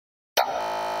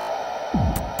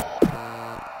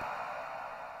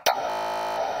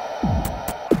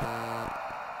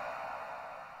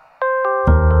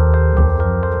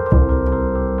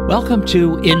Welcome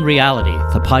to In Reality,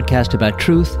 the podcast about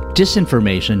truth,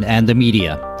 disinformation, and the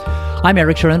media. I'm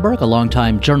Eric Schoenberg, a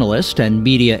longtime journalist and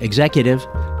media executive,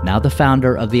 now the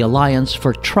founder of the Alliance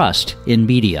for Trust in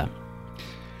Media.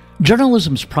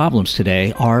 Journalism's problems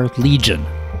today are legion: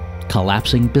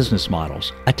 collapsing business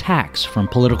models, attacks from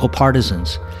political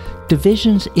partisans,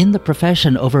 divisions in the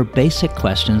profession over basic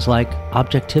questions like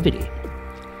objectivity.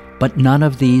 But none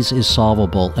of these is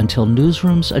solvable until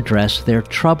newsrooms address their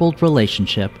troubled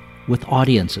relationship with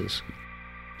audiences.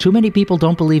 Too many people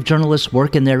don't believe journalists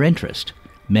work in their interest.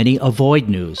 Many avoid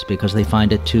news because they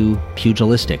find it too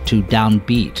pugilistic, too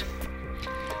downbeat.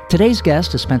 Today's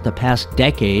guest has spent the past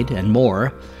decade and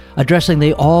more addressing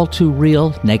the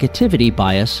all-too-real negativity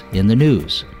bias in the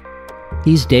news.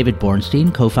 He's David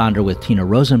Bornstein, co-founder with Tina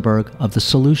Rosenberg of the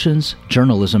Solutions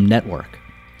Journalism Network.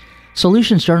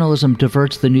 Solutions journalism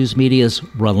diverts the news media's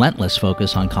relentless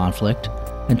focus on conflict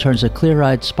and turns a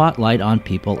clear-eyed spotlight on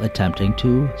people attempting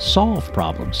to solve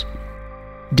problems.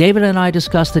 David and I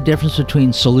discuss the difference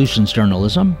between solutions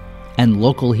journalism and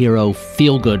local hero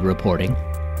feel-good reporting.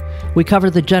 We cover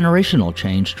the generational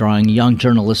change drawing young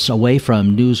journalists away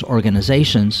from news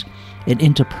organizations and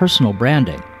into personal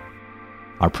branding,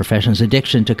 our profession's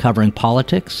addiction to covering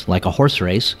politics like a horse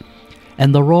race,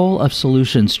 and the role of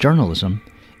solutions journalism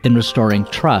in restoring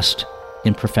trust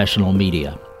in professional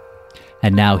media.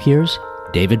 And now here's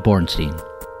David Bornstein.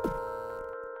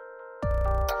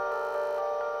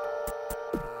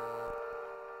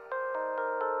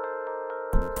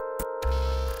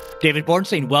 David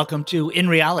Bornstein, welcome to In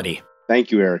Reality.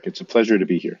 Thank you, Eric. It's a pleasure to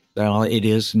be here. Well, it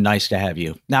is nice to have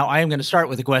you. Now, I am going to start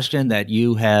with a question that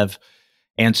you have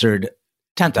answered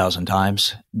 10,000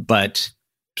 times, but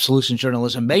solutions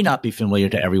journalism may not be familiar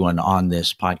to everyone on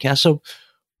this podcast. So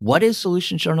what is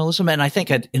solutions journalism? And I think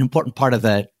an important part of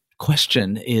that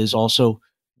question is also,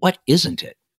 what isn't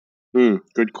it?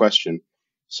 Good question.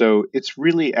 So it's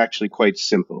really actually quite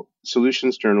simple.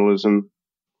 Solutions journalism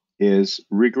is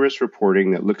rigorous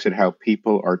reporting that looks at how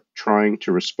people are trying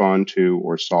to respond to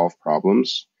or solve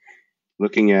problems,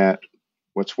 looking at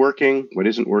what's working, what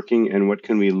isn't working, and what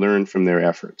can we learn from their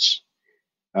efforts.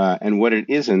 And what it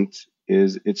isn't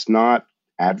is it's not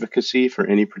advocacy for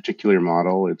any particular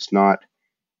model. It's not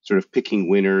sort of picking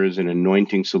winners and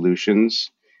anointing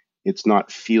solutions. It's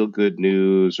not feel-good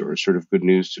news or sort of good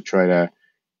news to try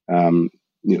to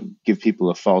give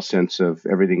people a false sense of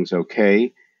everything's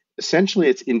okay. Essentially,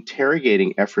 it's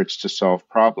interrogating efforts to solve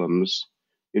problems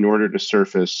in order to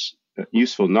surface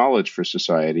useful knowledge for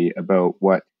society about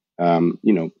what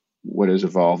is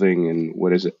evolving and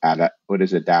what is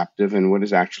adaptive and what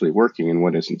is actually working and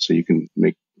what isn't. So you can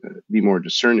be more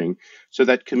discerning, so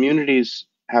that communities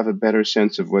have a better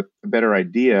sense of a better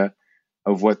idea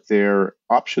of what their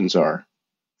options are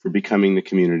for becoming the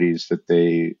communities that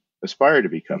they aspire to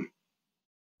become.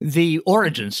 The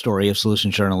origin story of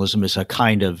solutions journalism is a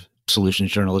kind of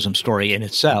solutions journalism story in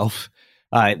itself.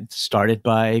 It started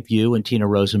by you and Tina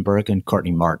Rosenberg and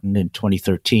Courtney Martin in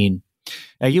 2013.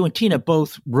 You and Tina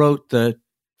both wrote the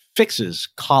Fixes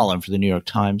column for the New York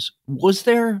Times. Was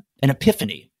there an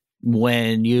epiphany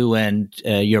when you and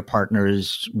your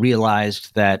partners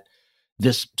realized that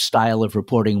this style of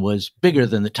reporting was bigger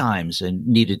than the Times and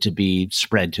needed to be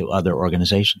spread to other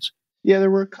organizations? Yeah, there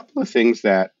were a couple of things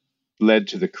that led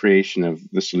to the creation of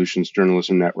the Solutions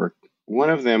Journalism Network.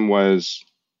 One of them was,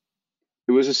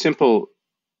 it was a simple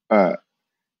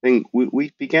thing.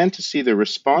 We began to see the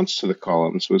response to the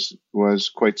columns was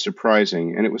quite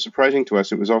surprising, and it was surprising to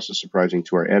us. It was also surprising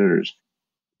to our editors.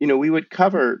 We would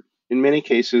cover, in many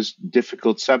cases,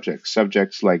 difficult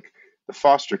subjects like the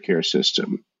foster care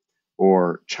system,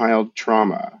 or child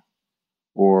trauma,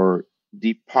 or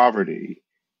deep poverty.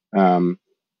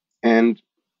 And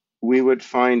we would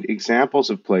find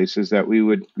examples of places that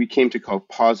we came to call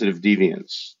positive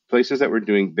deviance, places that were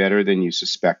doing better than you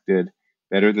suspected,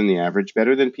 better than the average,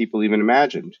 better than people even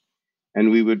imagined. And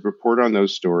we would report on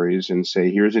those stories and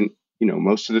say,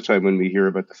 most of the time when we hear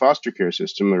about the foster care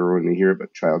system or when we hear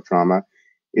about child trauma,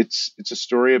 it's a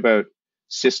story about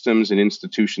systems and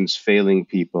institutions failing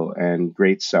people and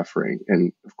great suffering.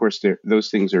 And of course, those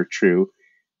things are true.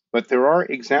 But there are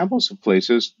examples of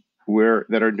places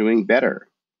that are doing better,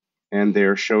 and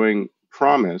they're showing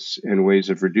promise and ways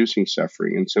of reducing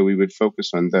suffering. And so we would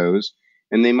focus on those.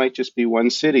 And they might just be one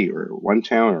city or one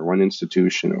town or one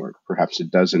institution or perhaps a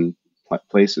dozen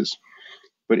places.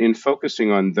 But in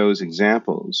focusing on those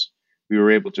examples, we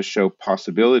were able to show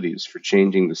possibilities for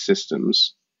changing the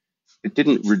systems. It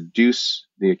didn't reduce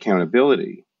the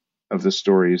accountability of the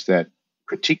stories that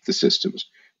critique the systems,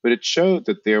 but it showed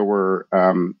that there were,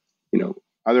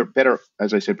 other better,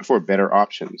 as I said before, better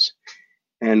options.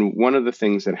 And one of the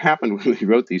things that happened when we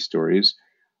wrote these stories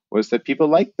was that people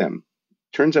liked them.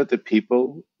 Turns out that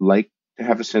people like to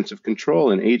have a sense of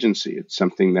control and agency. It's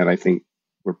something that I think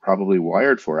we're probably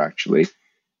wired for, actually.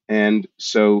 And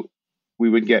so we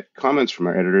would get comments from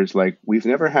our editors like, we've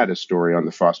never had a story on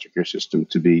the foster care system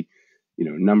to be,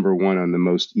 number one on the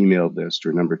most emailed list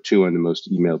or number two on the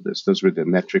most emailed list. Those were the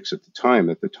metrics at the time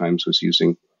that the Times was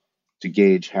using to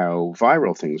gauge how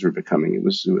viral things were becoming. It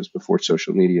was before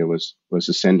social media was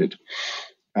ascendant.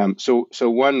 So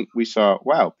one, we saw,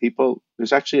 wow,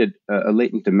 there's actually a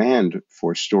latent demand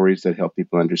for stories that help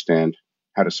people understand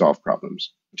how to solve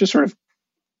problems, which is sort of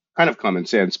kind of common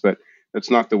sense, but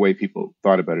that's not the way people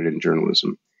thought about it in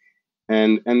journalism.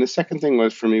 And the second thing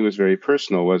was, for me, was very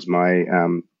personal, was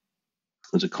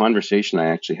was a conversation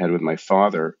I actually had with my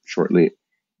father shortly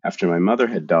after my mother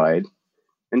had died.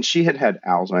 And she had had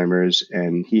Alzheimer's,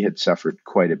 and he had suffered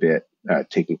quite a bit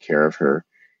taking care of her.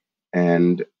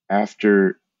 And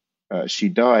after she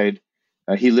died,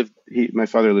 my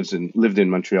father lived in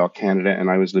Montreal, Canada, and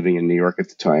I was living in New York at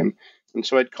the time. And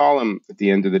so I'd call him at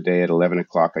the end of the day at 11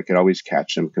 o'clock. I could always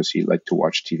catch him because he liked to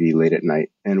watch TV late at night.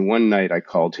 And one night I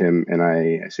called him and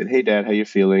I said, "Hey, Dad, how you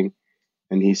feeling?"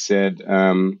 And he said,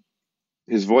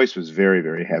 his voice was very,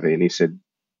 very heavy. And he said,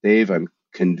 "Dave, I'm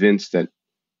convinced that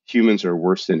humans are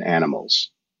worse than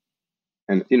animals."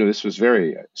 And, this was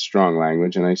very strong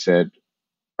language. And I said,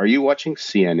 "Are you watching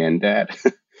CNN, Dad?"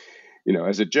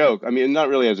 As a joke. I mean, not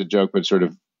really as a joke, but sort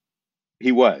of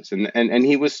he was. And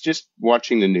he was just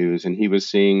watching the news, and he was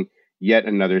seeing yet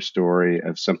another story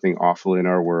of something awful in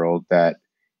our world that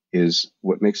is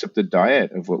what makes up the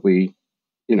diet of what we,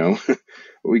 what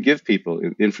we give people,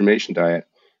 information diet.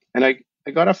 And I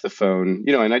got off the phone,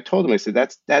 and I told him, I said,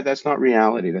 that's not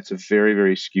reality. That's a very,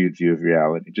 very skewed view of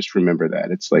reality. Just remember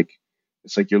that. It's like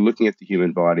you're looking at the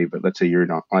human body, but let's say you're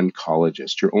an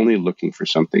oncologist. You're only looking for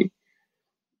something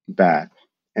bad.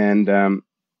 And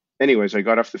anyways, I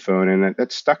got off the phone, and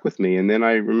that stuck with me. And then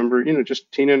I remember,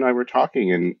 just Tina and I were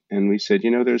talking, and we said,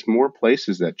 there's more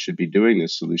places that should be doing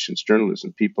this solutions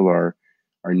journalism. People are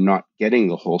not getting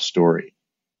the whole story.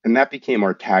 And that became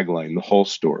our tagline, the whole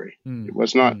story. It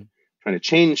was not trying to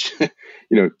change,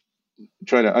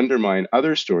 trying to undermine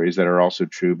other stories that are also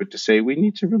true, but to say we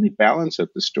need to really balance out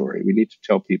the story. We need to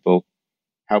tell people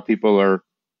how people are,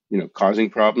 causing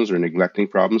problems or neglecting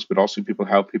problems, but also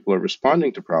how people are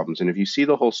responding to problems. And if you see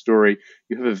the whole story,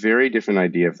 you have a very different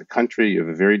idea of the country. You have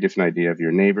a very different idea of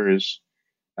your neighbors,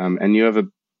 and you have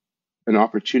an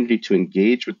opportunity to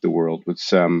engage with the world with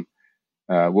some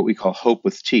what we call hope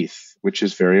with teeth, which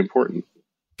is very important.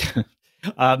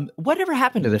 Whatever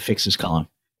happened to the Fixes column?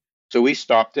 So we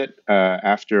stopped it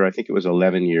after, I think it was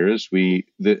 11 years. The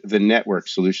network,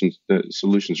 the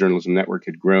Solutions Journalism Network,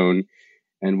 had grown,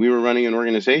 and we were running an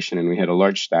organization, and we had a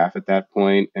large staff at that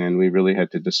point, and we really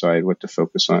had to decide what to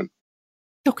focus on.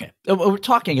 Okay. We're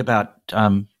talking about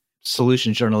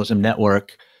Solutions Journalism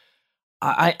Network.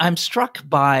 I'm struck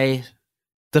by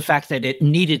the fact that it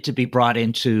needed to be brought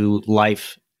into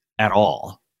life at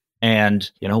all. And,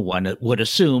 one would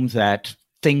assume that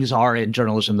things are in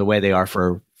journalism the way they are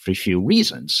for a few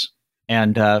reasons.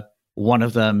 And one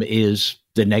of them is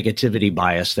the negativity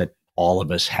bias that all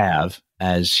of us have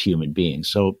as human beings.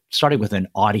 So starting with an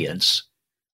audience,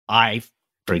 I,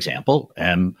 for example,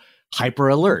 am hyper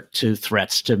alert to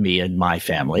threats to me and my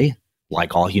family,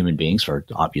 like all human beings for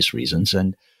obvious reasons.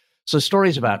 And so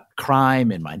stories about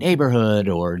crime in my neighborhood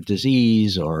or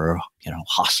disease or,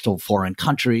 hostile foreign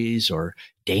countries or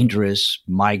dangerous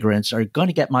migrants are going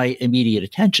to get my immediate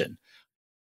attention.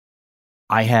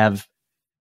 I have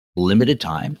limited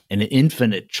time and an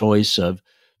infinite choice of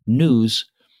news.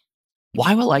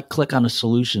 Why will I click on a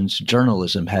solutions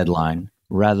journalism headline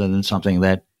rather than something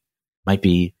that might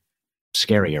be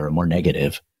scarier or more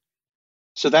negative?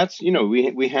 So that's,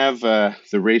 we have the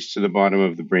race to the bottom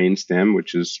of the brainstem,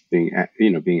 which is being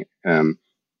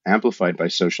amplified by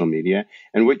social media.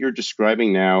 And what you're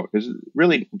describing now is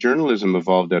really journalism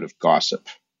evolved out of gossip.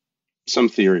 Some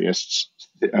theorists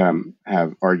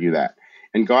have argued that.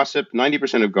 And gossip,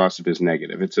 90% of gossip is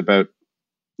negative. It's about,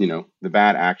 the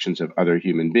bad actions of other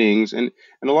human beings. And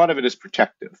a lot of it is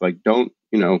protective. Like, don't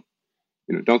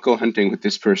go hunting with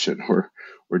this person or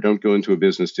don't go into a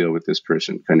business deal with this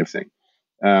person kind of thing.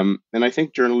 And I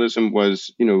think journalism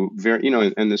was, very,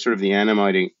 and the sort of the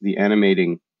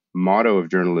animating motto of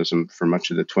journalism for much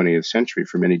of the 20th century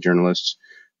for many journalists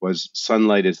was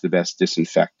sunlight is the best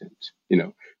disinfectant.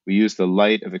 We use the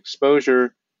light of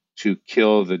exposure to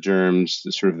kill the germs,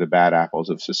 the bad apples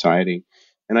of society.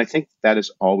 And I think that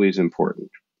is always important.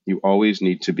 You always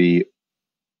need to be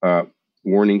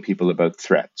warning people about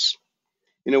threats.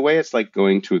 In a way, it's like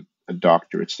going to a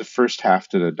doctor. It's the first half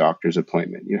to the doctor's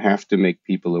appointment. You have to make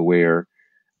people aware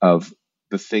of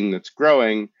the thing that's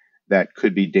growing that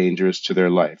could be dangerous to their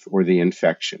life or the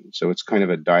infection. So it's kind of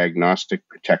a diagnostic,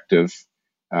 protective,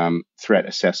 threat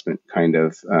assessment kind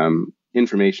of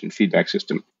information feedback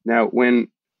system. Now, when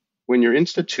your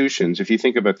institutions, if you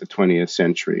think about the 20th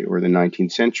century or the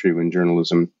 19th century when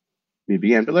journalism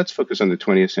began, but let's focus on the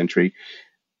 20th century,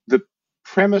 the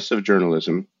premise of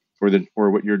journalism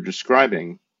or what you're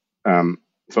describing,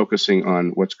 focusing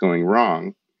on what's going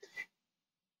wrong,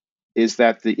 is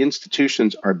that the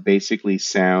institutions are basically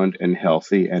sound and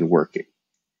healthy and working.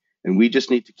 And we just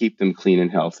need to keep them clean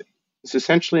and healthy. It's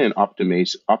essentially an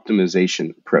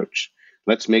optimization approach.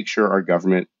 Let's make sure our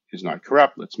government is not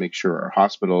corrupt. Let's make sure our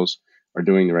hospitals are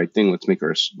doing the right thing. Let's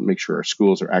make sure our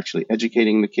schools are actually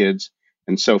educating the kids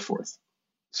and so forth.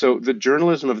 So the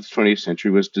journalism of the 20th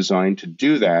century was designed to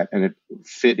do that, and it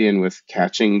fit in with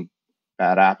catching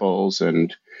bad apples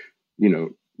and,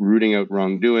 rooting out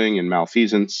wrongdoing and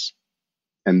malfeasance.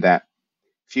 And that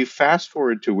if you fast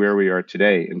forward to where we are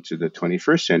today into the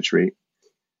 21st century,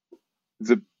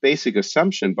 the basic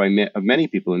assumption of many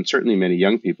people, and certainly many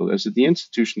young people, is that the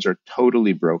institutions are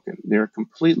totally broken. They're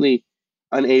completely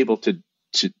unable to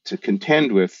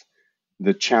contend with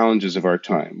the challenges of our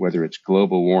time, whether it's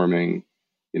global warming,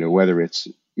 whether it's,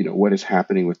 what is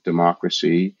happening with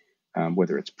democracy,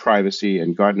 whether it's privacy,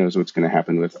 and God knows what's going to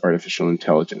happen with artificial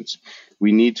intelligence.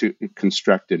 We need to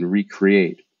construct and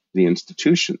recreate the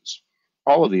institutions,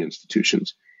 all of the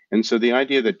institutions. And so the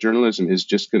idea that journalism is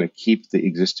just going to keep the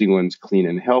existing ones clean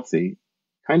and healthy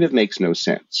kind of makes no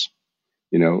sense,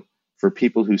 for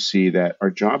people who see that our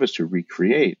job is to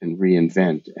recreate and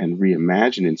reinvent and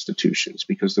reimagine institutions,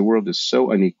 because the world is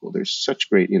so unequal. There's such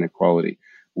great inequality,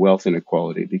 wealth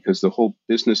inequality, because the whole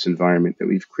business environment that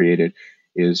we've created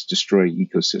is destroying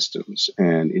ecosystems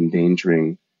and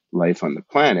endangering life on the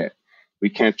planet. We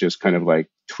can't just kind of like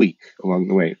tweak along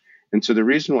the way. And so the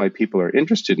reason why people are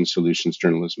interested in solutions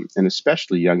journalism, and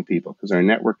especially young people, because our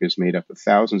network is made up of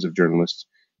thousands of journalists,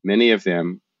 many of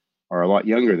them are a lot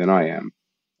younger than I am,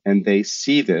 and they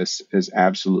see this as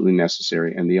absolutely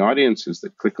necessary. And the audiences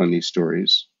that click on these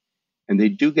stories, and they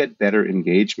do get better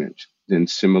engagement than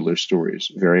similar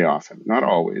stories very often, not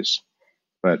always,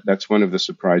 but that's one of the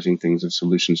surprising things of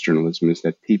solutions journalism, is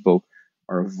that people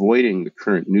are avoiding the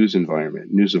current news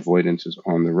environment. News avoidance is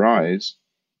on the rise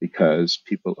because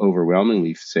people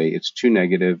overwhelmingly say it's too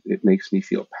negative. It makes me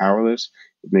feel powerless.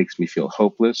 It makes me feel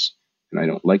hopeless. And I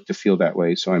don't like to feel that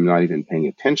way, so I'm not even paying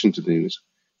attention to the news.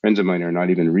 Friends of mine are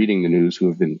not even reading the news who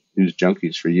have been news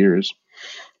junkies for years.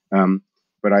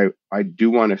 But I do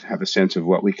want to have a sense of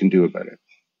what we can do about it,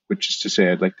 which is to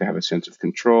say I'd like to have a sense of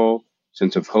control,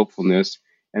 sense of hopefulness,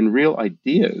 and real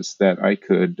ideas that I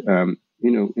could,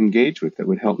 engage with that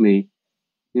would help me,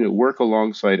 work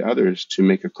alongside others to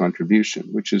make a contribution,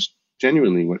 which is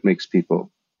genuinely what makes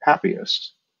people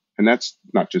happiest. And that's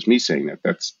not just me saying that.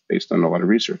 That's based on a lot of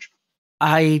research.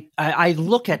 I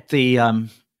look at the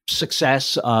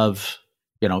success of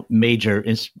major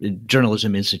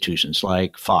journalism institutions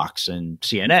like Fox and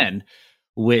CNN,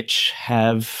 which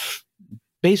have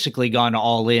basically gone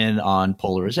all in on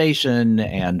polarization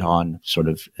and on sort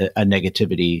of a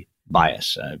negativity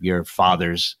bias. Your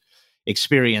father's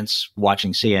experience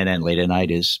watching CNN late at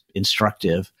night is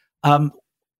instructive.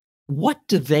 What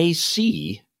do they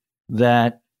see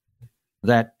that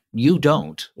you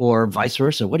don't, or vice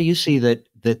versa? What do you see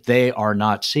that they are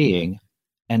not seeing?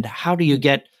 And how do you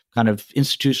get kind of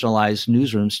institutionalized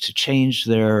newsrooms to change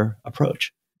their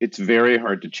approach? It's very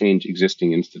hard to change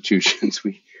existing institutions.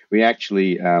 We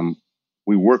actually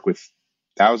we work with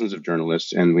thousands of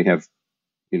journalists, and we have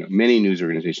many news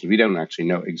organizations. We don't actually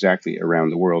know exactly around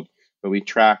the world, but we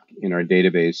track in our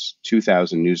database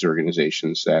 2,000 news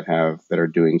organizations that are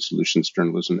doing solutions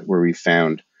journalism, where we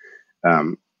found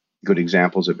good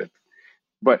examples of it.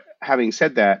 But having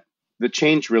said that, the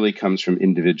change really comes from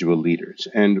individual leaders.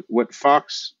 And what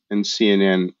Fox and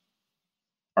CNN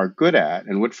are good at,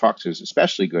 and what Fox is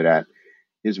especially good at,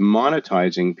 is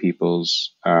monetizing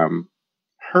people's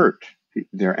hurt,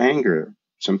 their anger,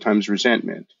 sometimes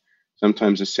resentment,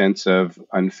 sometimes a sense of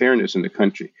unfairness in the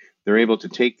country. They're able to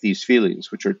take these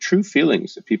feelings, which are true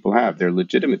feelings that people have, they're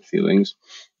legitimate feelings,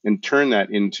 and turn that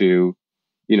into,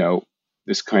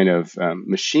 this kind of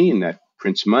machine that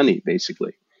prints money,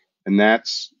 basically. And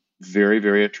that's very,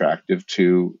 very attractive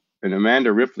to, and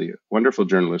Amanda Ripley, a wonderful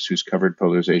journalist who's covered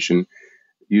polarization,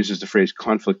 uses the phrase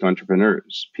conflict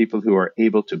entrepreneurs, people who are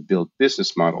able to build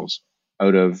business models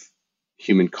out of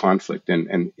human conflict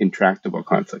and intractable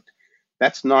conflict.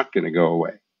 That's not going to go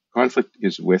away. Conflict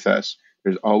is with us.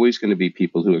 There's always going to be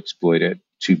people who exploit it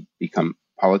to become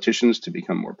politicians to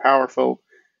become more powerful,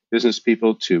 business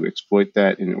people to exploit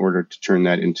that in order to turn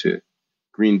that into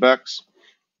green bucks,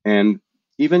 and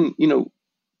even,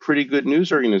 pretty good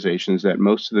news organizations that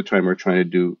most of the time are trying to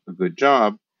do a good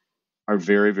job are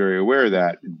very, very aware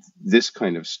that this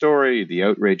kind of story, the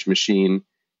outrage machine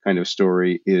kind of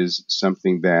story, is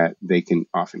something that they can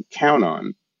often count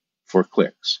on for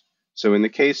clicks. So in the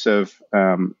case of,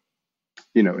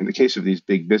 these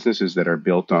big businesses that are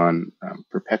built on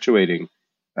perpetuating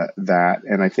that,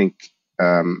 and I think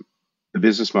the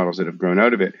business models that have grown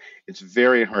out of it, it's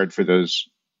very hard for those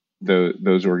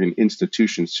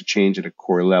institutions to change at a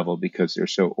core level because they're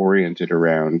so oriented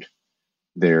around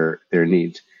their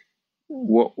needs.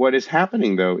 What is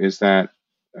happening though is that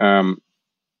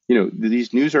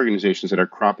these news organizations that are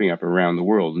cropping up around the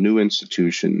world, new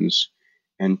institutions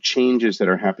and changes that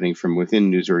are happening from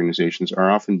within news organizations are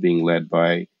often being led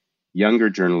by younger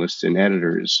journalists and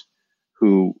editors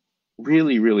who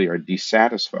really, really are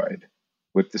dissatisfied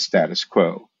with the status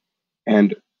quo.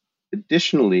 And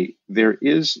additionally, there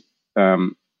is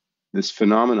this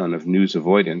phenomenon of news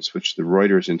avoidance, which the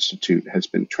Reuters Institute has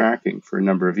been tracking for a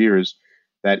number of years,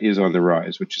 that is on the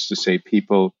rise, which is to say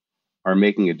people are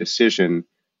making a decision,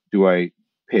 do I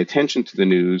pay attention to the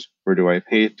news or do I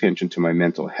pay attention to my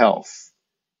mental health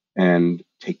and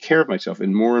take care of myself?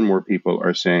 And more people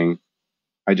are saying,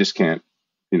 I just can't,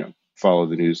 follow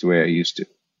the news the way I used to.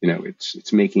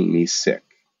 It's making me sick.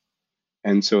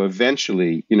 And so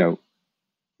eventually,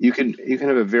 you can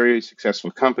have a very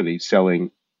successful company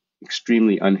selling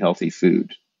extremely unhealthy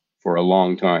food for a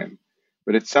long time.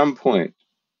 But at some point,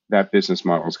 that business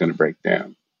model is going to break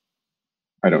down.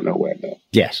 I don't know when, though.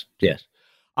 Yes.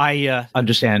 I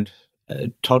understand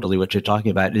totally what you're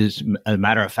talking about. As a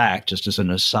matter of fact, just as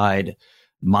an aside,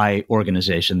 my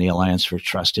organization, the Alliance for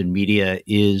Trust in Media,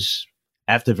 is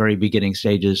at the very beginning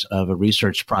stages of a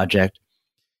research project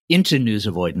into news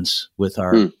avoidance with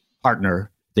our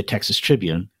partner, the Texas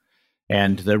Tribune.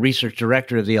 And the research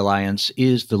director of the Alliance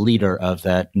is the leader of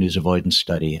that news avoidance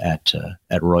study at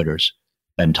Reuters,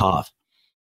 Ben Toff.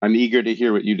 I'm eager to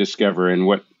hear what you discover and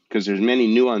because there's many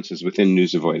nuances within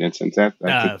news avoidance, and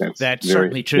I think that's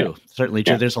certainly true. Yeah. Certainly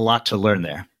true. Yeah. There's a lot to learn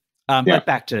there. But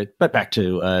back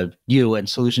to you and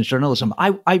solutions journalism.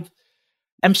 I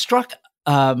am struck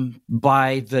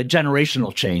by the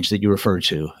generational change that you referred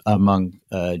to among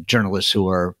journalists who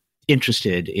are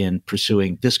interested in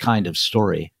pursuing this kind of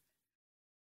story.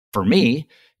 For me,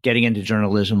 getting into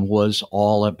journalism was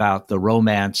all about the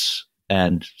romance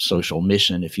and social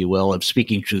mission, if you will, of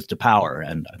speaking truth to power.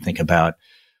 And I think about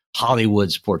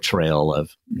Hollywood's portrayal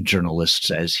of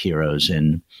journalists as heroes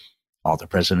in All the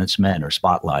President's Men or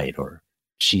Spotlight or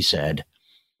She Said.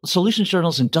 Solutions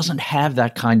journalism doesn't have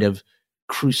that kind of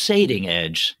crusading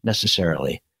edge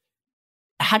necessarily.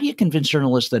 How do you convince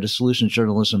journalists that a solutions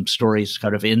journalism story is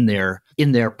kind of in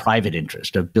their private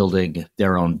interest of building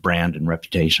their own brand and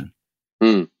reputation?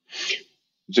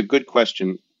 It's a good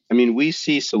question. I mean, we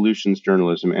see solutions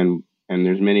journalism, and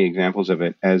there's many examples of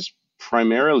it, as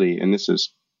primarily, and this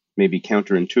is maybe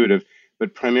counterintuitive,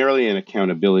 but primarily an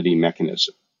accountability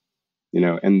mechanism.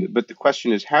 But the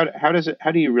question is, how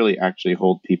do you really actually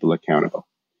hold people accountable?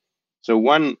 So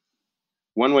one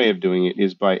way of doing it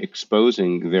is by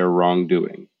exposing their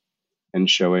wrongdoing and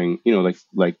showing,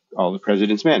 like All the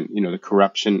President's Men, the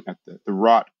corruption at the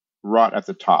rot at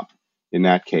the top in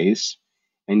that case,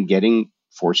 and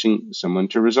forcing someone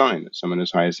to resign, someone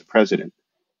as high as the president.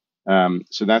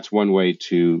 So that's one way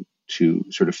to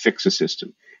sort of fix a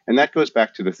system. And that goes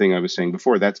back to the thing I was saying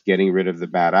before, that's getting rid of the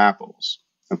bad apples.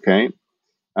 Okay.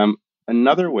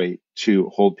 Another way to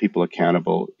hold people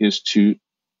accountable is to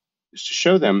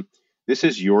show them, this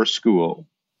is your school.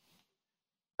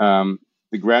 The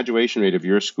graduation rate of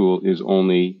your school is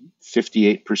only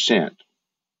 58%,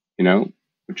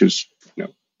 which is,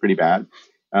 pretty bad.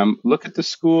 Look at the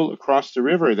school across the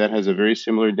river that has a very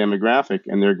similar demographic,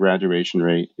 and their graduation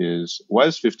rate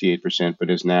was 58%, but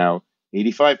is now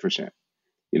 85%.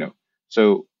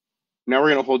 So now we're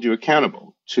going to hold you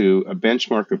accountable to a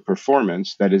benchmark of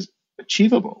performance that is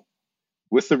achievable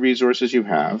with the resources you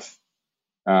have,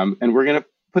 and we're going to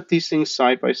put these things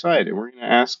side by side, and we're going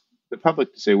to ask the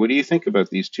public to say, what do you think about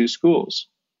these two schools?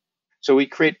 So we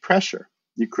create pressure.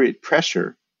 You create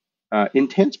pressure,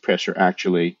 intense pressure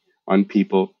actually, on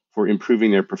people for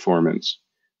improving their performance,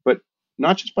 but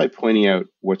not just by pointing out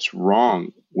what's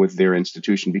wrong with their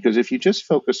institution, because if you just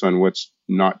focus on what's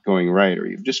not going right, or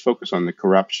you just focus on the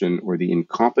corruption or the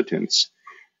incompetence,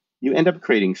 you end up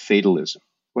creating fatalism.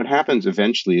 What happens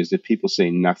eventually is that people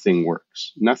say nothing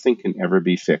works, nothing can ever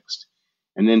be fixed.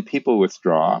 And then people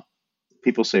withdraw.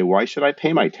 People say, why should I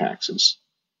pay my taxes?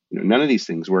 none of these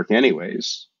things work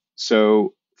anyways.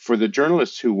 So for the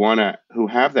journalists who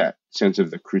have that sense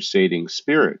of the crusading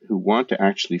spirit, who want to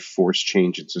actually force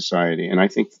change in society, and I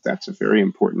think that's a very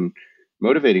important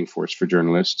motivating force for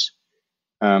journalists.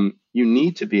 You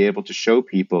need to be able to show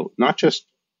people not just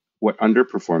what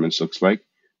underperformance looks like,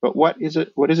 but what is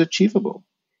achievable.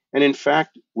 And in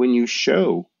fact, when you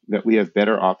show that we have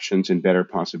better options and better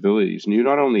possibilities, and you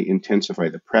not only intensify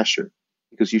the pressure,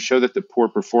 because you show that the poor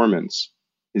performance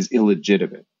is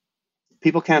illegitimate.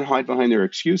 People can't hide behind their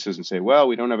excuses and say, well,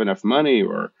 we don't have enough money,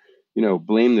 or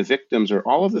blame the victims, or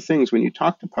all of the things. When you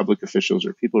talk to public officials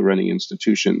or people running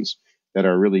institutions that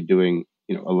are really doing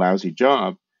a lousy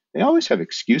job, they always have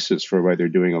excuses for why they're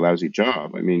doing a lousy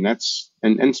job. I mean, that's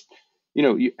and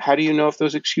how do you know if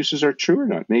those excuses are true or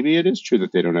not? Maybe it is true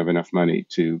that they don't have enough money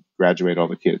to graduate all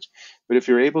the kids. But if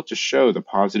you're able to show the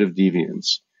positive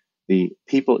deviance, the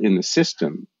people in the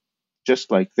system,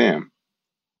 just like them,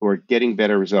 who are getting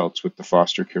better results with the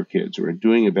foster care kids, who are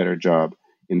doing a better job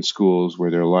in schools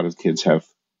where there are a lot of kids have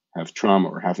trauma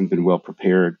or haven't been well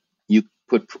prepared, you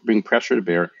bring pressure to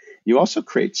bear. You also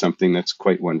create something that's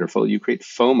quite wonderful. You create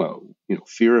FOMO,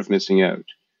 fear of missing out.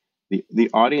 The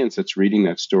audience that's reading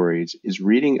that story is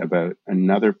reading about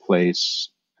another place,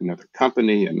 another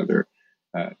company, another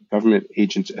government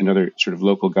agent, another sort of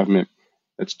local government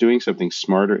that's doing something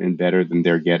smarter and better than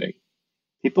they're getting.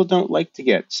 People don't like to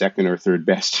get second or third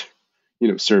best,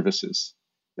 services.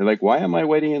 They're like, why am I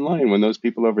waiting in line when those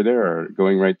people over there are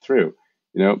going right through,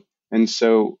 And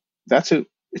so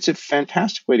it's a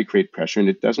fantastic way to create pressure, and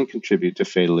it doesn't contribute to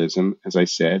fatalism, as I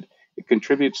said. It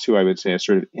contributes to, I would say, a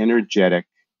sort of energetic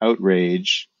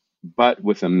outrage, but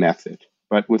with a method,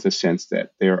 but with a sense that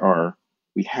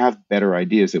we have better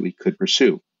ideas that we could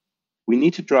pursue. We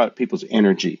need to draw out people's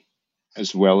energy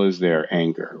as well as their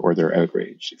anger or their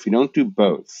outrage. If you don't do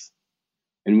both,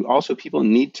 and also people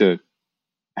need to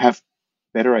have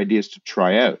better ideas to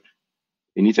try out.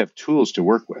 They need to have tools to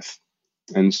work with.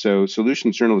 And so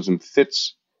solutions journalism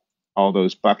fits all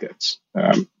those buckets.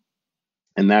 And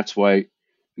that's why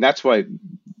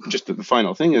just the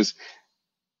final thing is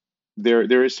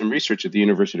there is some research at the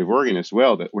University of Oregon as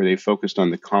well where they focused on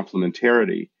the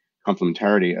complementarity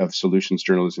of solutions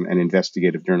journalism and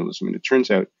investigative journalism. And it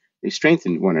turns out they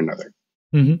strengthen one another.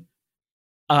 Mm-hmm.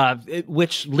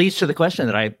 Which leads to the question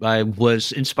that I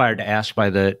was inspired to ask by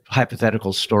the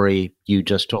hypothetical story you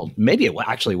just told. Maybe it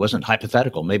actually wasn't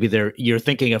hypothetical. Maybe you're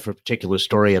thinking of a particular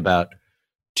story about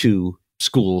two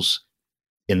schools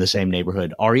in the same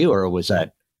neighborhood. Are you, or was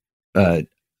that a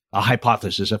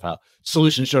hypothesis of how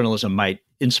solutions journalism might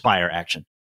inspire action?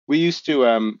 We used to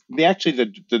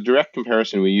the direct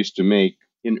comparison we used to make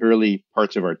in early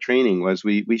parts of our training was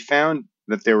we found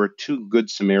that there were two Good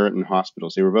Samaritan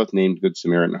hospitals. They were both named Good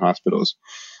Samaritan hospitals,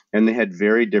 and they had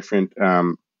very different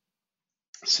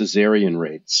cesarean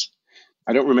rates.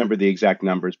 I don't remember the exact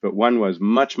numbers, but one was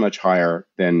much, much higher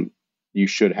than you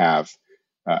should have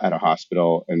at a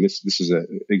hospital. And this is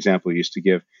an example we used to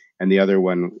give. And the other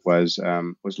one was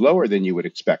lower than you would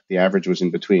expect. The average was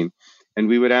in between. And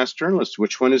we would ask journalists,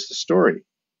 which one is the story?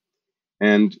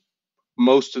 And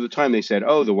most of the time they said,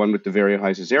 oh, the one with the very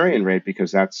high cesarean rate,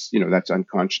 because that's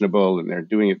unconscionable and they're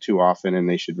doing it too often and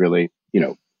they should really,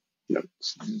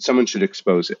 someone should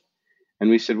expose it. And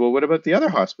we said, well, what about the other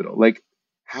hospital? Like,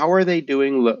 how are they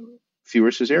doing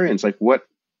fewer cesareans? Like,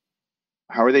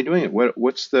 how are they doing it?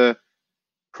 What's the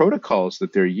protocols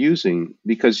that they're using?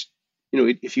 Because,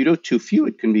 if you do too few,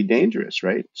 it can be dangerous,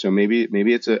 right? So maybe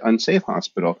it's an unsafe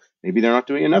hospital. Maybe they're not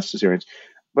doing enough cesareans.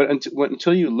 But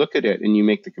until you look at it and you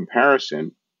make the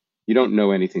comparison, you don't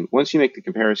know anything. Once you make the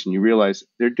comparison, you realize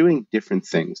they're doing different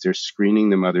things. They're screening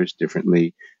the mothers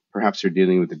differently. Perhaps they're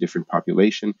dealing with a different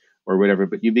population or whatever.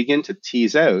 But you begin to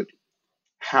tease out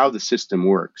how the system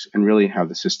works and really how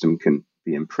the system can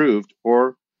be improved,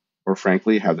 or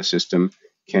frankly, how the system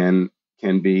can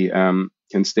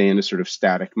stay in a sort of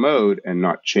static mode and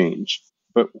not change.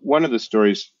 But one of the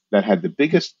stories that had the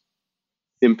biggest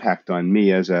impact on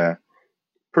me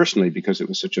personally, because it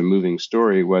was such a moving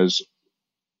story, was,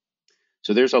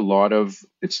 so there's a lot of,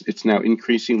 it's now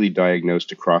increasingly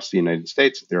diagnosed across the United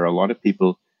States. There are a lot of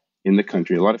people in the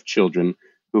country, a lot of children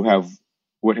who have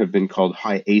what have been called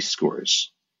high ACE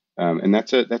scores. And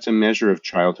that's a measure of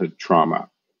childhood trauma.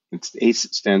 ACE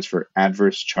stands for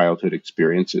Adverse Childhood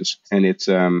Experiences. And it's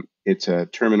a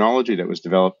terminology that was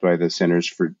developed by the Centers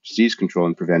for Disease Control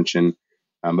and Prevention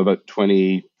about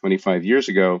 25 years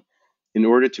ago, in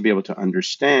order to be able to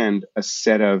understand a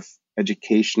set of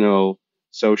educational,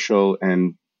 social,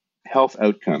 and health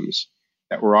outcomes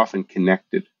that were often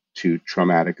connected to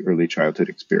traumatic early childhood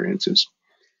experiences.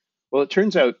 Well, it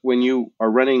turns out when you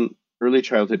are running early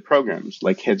childhood programs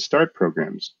like Head Start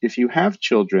programs. If you have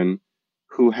children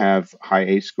who have high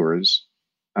A scores,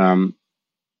 um,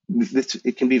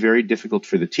 it can be very difficult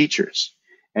for the teachers.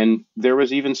 And there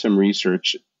was even some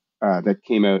research that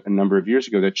came out a number of years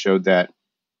ago that showed that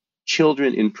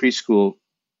children in preschool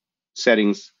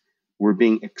settings were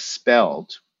being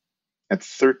expelled at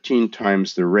 13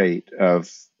 times the rate of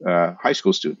high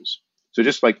school students. So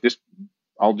just like this,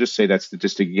 I'll just say that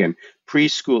statistic again.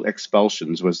 Preschool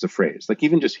expulsions was the phrase. Like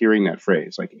even just hearing that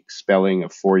phrase, like expelling a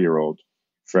 4-year-old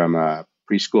from a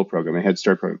preschool program, a Head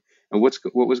Start program. And what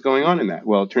was going on in that?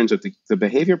 Well, it turns out the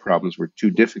behavior problems were too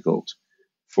difficult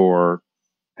for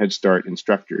Head Start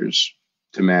instructors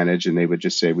to manage, and they would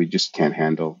just say, we just can't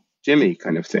handle Jimmy,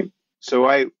 kind of thing. So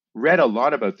I read a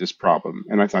lot about this problem,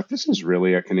 and I thought, this is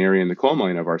really a canary in the coal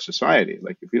mine of our society.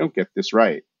 Like, if we don't get this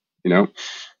right,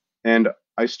 and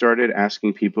I started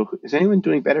asking people, is anyone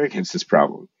doing better against this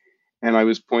problem? And I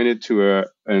was pointed to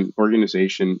an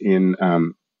organization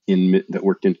that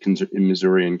worked in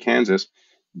Missouri and Kansas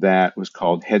that was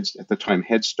called at the time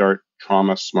Head Start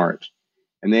Trauma Smart,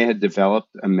 and they had developed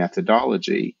a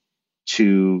methodology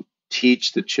to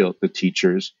teach the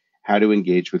teachers how to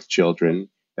engage with children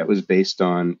that was based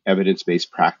on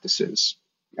evidence-based practices.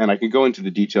 And I could go into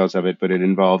the details of it, but it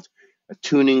involved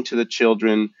attuning to the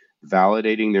children,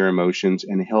 validating their emotions,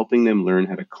 and helping them learn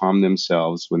how to calm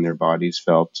themselves when their bodies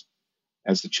felt,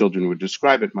 as the children would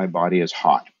describe it, my body is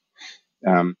hot.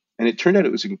 And it turned out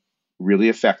it was really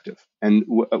effective. And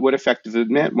what effective it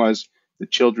meant was the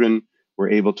children were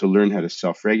able to learn how to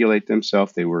self-regulate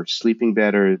themselves. They were sleeping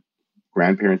better.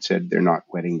 Grandparents said they're not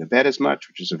wetting the bed as much,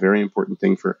 which is a very important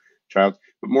thing for a child.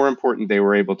 But more important, they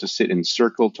were able to sit in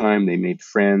circle time. They made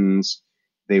friends.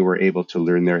 They were able to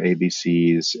learn their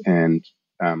ABCs, and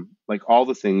like all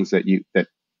the things that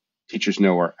teachers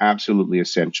know are absolutely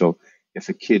essential if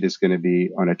a kid is going to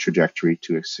be on a trajectory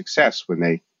to a success when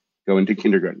they go into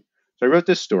kindergarten. So I wrote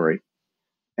this story,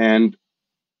 and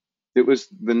it was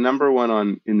the number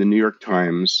one in the New York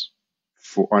Times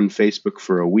on Facebook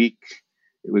for a week.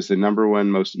 It was the number one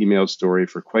most emailed story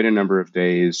for quite a number of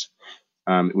days.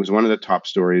 It was one of the top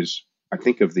stories, I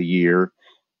think, of the year.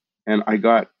 And I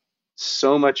got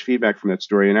so much feedback from that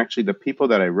story. And actually, the people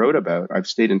that I wrote about, I've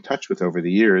stayed in touch with over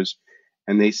the years.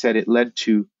 And they said it led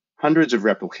to hundreds of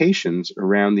replications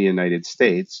around the United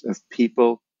States of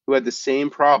people who had the same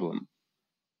problem,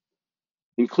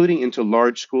 including into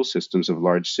large school systems of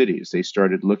large cities. They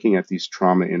started looking at these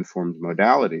trauma-informed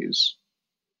modalities,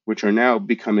 which are now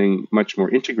becoming much more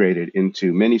integrated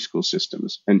into many school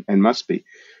systems and must be.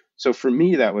 So for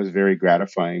me, that was very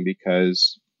gratifying,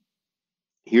 because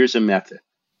here's a method.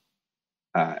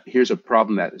 Here's a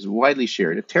problem that is widely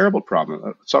shared, a terrible problem,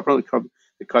 a problem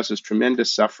that causes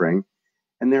tremendous suffering,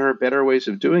 and there are better ways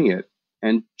of doing it.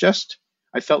 And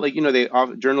I felt like,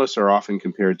 journalists are often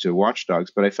compared to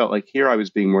watchdogs, but I felt like here I was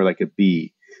being more like a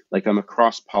bee, like I'm a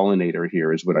cross-pollinator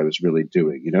here is what I was really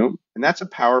doing, And that's a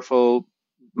powerful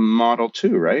model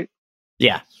too, right?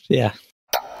 Yeah.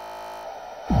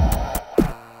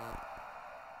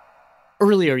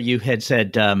 Earlier, you had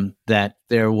said that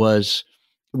there was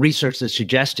research that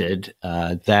suggested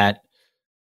that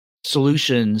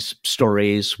solutions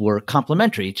stories were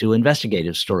complementary to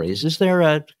investigative stories. Is there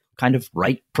a kind of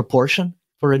right proportion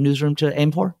for a newsroom to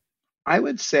aim for? I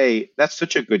would say that's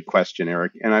such a good question,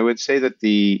 Eric. And I would say that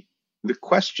the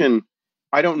question,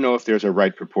 I don't know if there's a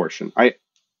right proportion.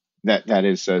 That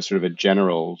is sort of a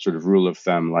general sort of rule of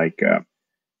thumb, like a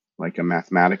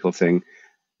mathematical thing.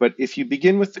 But if you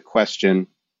begin with the question,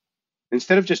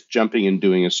 instead of just jumping and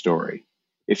doing a story,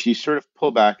 if you sort of pull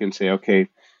back and say, okay,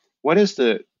 what is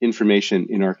the information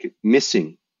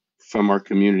missing from our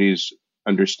community's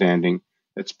understanding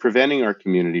that's preventing our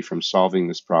community from solving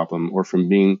this problem or from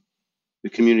being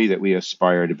the community that we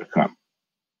aspire to become?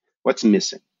 What's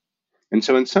missing? And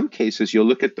so in some cases, you'll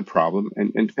look at the problem,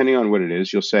 and depending on what it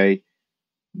is, you'll say,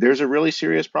 there's a really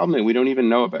serious problem and we don't even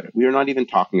know about it. We are not even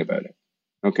talking about it.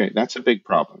 Okay, that's a big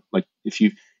problem. Like if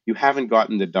you haven't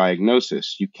gotten the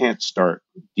diagnosis, you can't start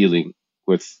dealing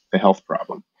with the health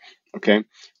problem. Okay,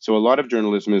 so a lot of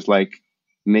journalism is like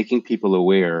making people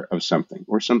aware of something,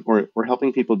 or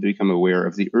helping people become aware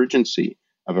of the urgency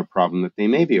of a problem that they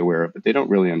may be aware of, but they don't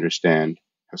really understand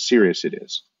how serious it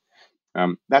is.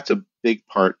 That's a big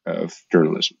part of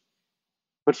journalism.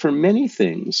 But for many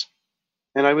things,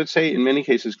 and I would say in many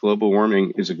cases, global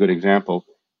warming is a good example,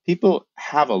 people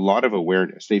have a lot of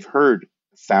awareness. They've heard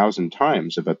 1,000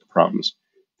 times about the problems.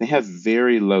 They have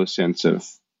very low sense of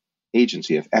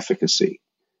agency, of efficacy.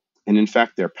 And in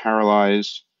fact, they're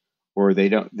paralyzed, or they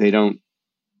don't,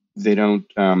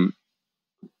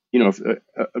 if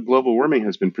a global warming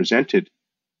has been presented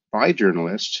by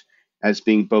journalists as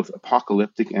being both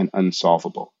apocalyptic and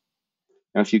unsolvable.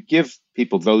 Now, if you give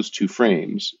people those two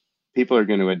frames, people are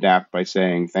going to adapt by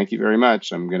saying, thank you very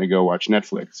much, I'm going to go watch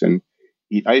Netflix and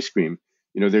eat ice cream.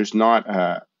 There's not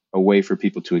a way for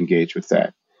people to engage with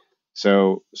that.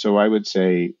 So I would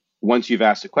say, once you've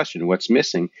asked the question, what's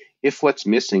missing? If what's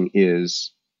missing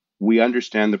is we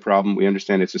understand the problem, we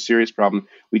understand it's a serious problem,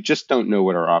 we just don't know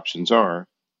what our options are,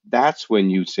 that's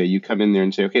when you come in there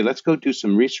and say, okay, let's go do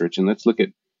some research and let's look at,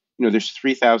 there's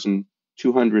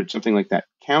 3,200, something like that,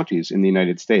 counties in the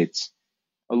United States.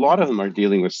 A lot of them are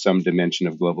dealing with some dimension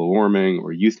of global warming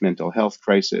or youth mental health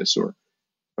crisis or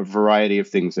a variety of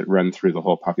things that run through the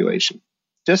whole population.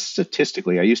 Just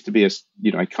statistically,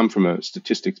 I come from a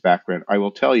statistics background. I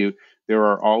will tell you, there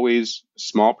are always a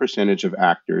small percentage of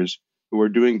actors who are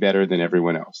doing better than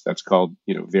everyone else. That's called,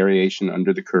 variation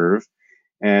under the curve.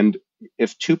 And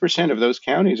if 2% of those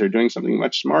counties are doing something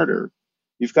much smarter,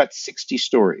 you've got 60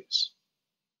 stories.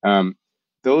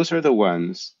 Those are the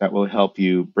ones that will help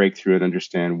you break through and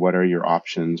understand what are your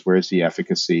options, where's the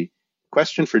efficacy. The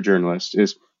question for journalists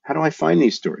is, how do I find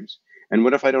these stories? And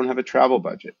what if I don't have a travel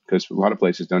budget? Because a lot of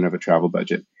places don't have a travel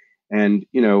budget. And,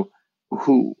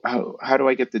 how do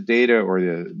I get the data or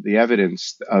the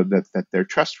evidence that they're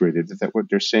trustworthy, that what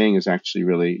they're saying is actually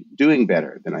really doing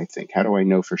better than I think? How do I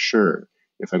know for sure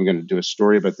if I'm going to do a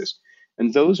story about this?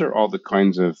 And those are all the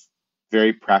kinds of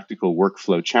very practical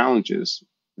workflow challenges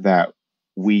that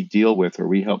we deal with, or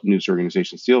we help news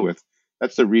organizations deal with.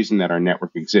 That's the reason that our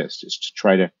network exists, is to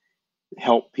try to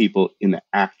help people in the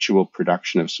actual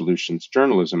production of solutions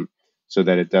journalism, so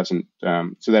that it doesn't,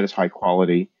 so that it's high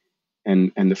quality,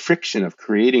 and the friction of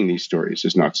creating these stories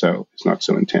is not so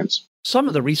intense. Some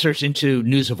of the research into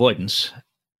news avoidance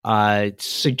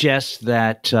suggests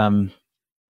that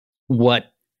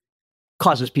what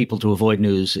causes people to avoid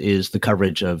news is the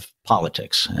coverage of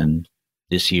politics. And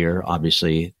this year,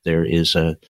 obviously, there is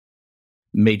a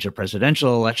major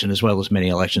presidential election as well as many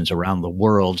elections around the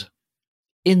world.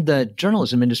 In the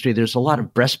journalism industry, there's a lot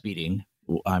of breastbeating.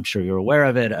 I'm sure you're aware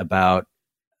of it, about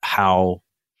how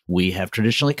we have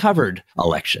traditionally covered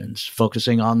elections,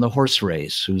 focusing on the horse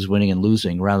race, who's winning and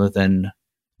losing, rather than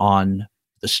on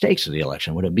the stakes of the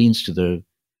election, what it means to the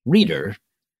reader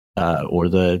or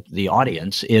the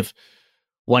audience if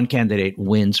one candidate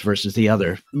wins versus the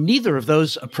other. Neither of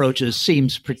those approaches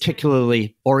seems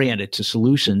particularly oriented to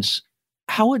solutions.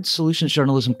 How would solutions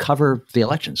journalism cover the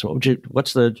elections?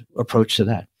 What's the approach to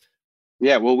that?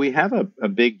 Yeah, well, we have a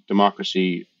big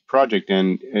democracy project,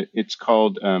 and it's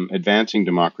called Advancing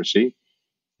Democracy,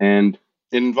 and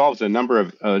it involves a number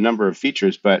of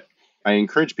features. But I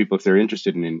encourage people, if they're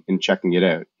interested in checking it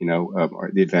out,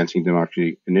 the Advancing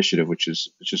Democracy Initiative, which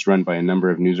is run by a number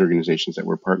of news organizations that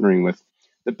we're partnering with.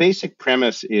 The basic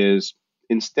premise is,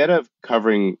 instead of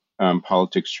covering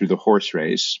politics through the horse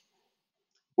race,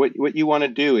 what you want to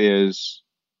do is,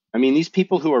 these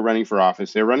people who are running for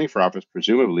office, they're running for office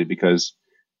presumably because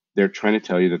they're trying to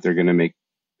tell you that they're going to make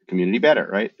the community better,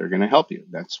 right? They're going to help you.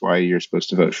 That's why you're supposed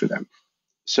to vote for them.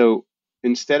 So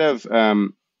instead of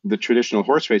the traditional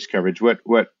horse race coverage,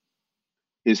 what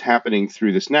is happening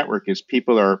through this network is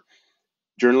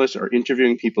journalists are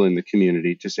interviewing people in the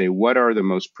community to say, what are the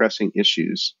most pressing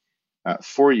issues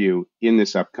for you in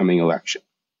this upcoming election?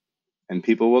 And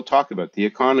people will talk about the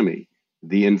economy,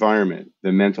 the environment,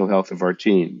 the mental health of our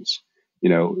teens.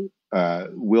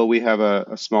 Will we have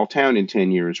a small town in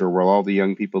 10 years, or will all the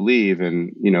young people leave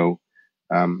and,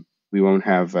 we won't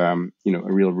have, a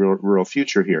real rural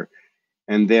future here?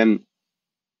 And then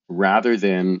rather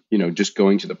than, just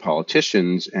going to the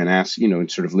politicians and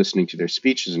and sort of listening to their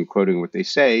speeches and quoting what they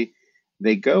say,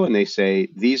 they go and they say,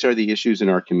 these are the issues in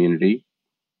our community.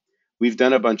 We've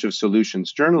done a bunch of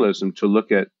solutions journalism to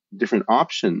look at different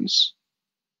options.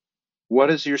 What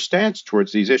is your stance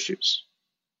towards these issues?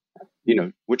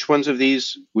 Which ones of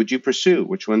these would you pursue?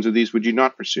 Which ones of these would you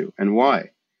not pursue, and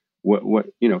why?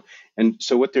 And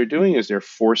so what they're doing is they're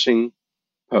forcing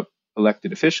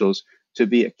elected officials to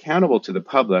be accountable to the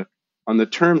public on the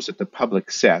terms that the public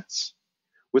sets,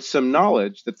 with some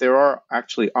knowledge that there are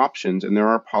actually options and there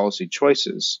are policy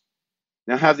choices.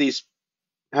 Now, have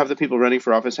the people running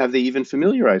for office, have they even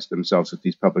familiarized themselves with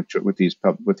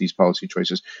these policy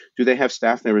choices? Do they have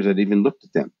staff members that even looked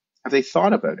at them? Have they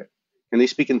thought about it? Can they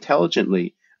speak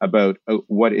intelligently about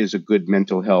what is a good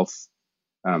mental health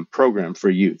program for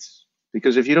youth?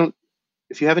 Because if you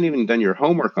haven't even done your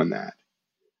homework on that,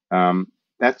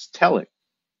 that's telling.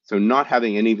 So not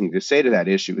having anything to say to that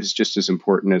issue is just as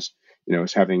important as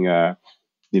having a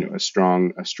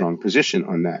strong position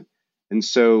on that. And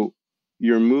so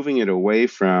you're moving it away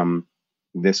from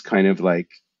this kind of like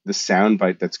the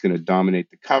soundbite that's going to dominate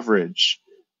the coverage,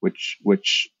 which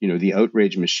the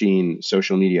outrage machine,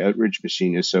 social media outrage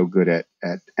machine, is so good at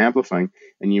amplifying,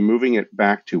 and you're moving it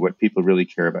back to what people really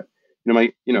care about.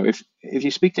 If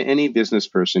you speak to any business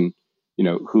person,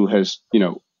 who has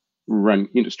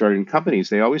started companies,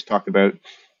 they always talk about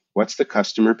what's the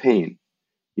customer pain.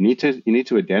 You need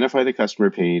to identify the customer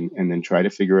pain and then try to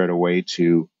figure out a way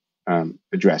to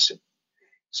address it.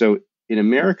 So in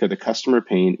America, the customer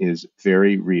pain is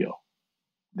very real.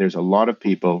 There's a lot of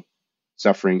people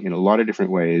suffering in a lot of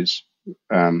different ways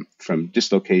from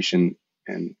dislocation,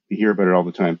 and we hear about it all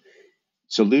the time.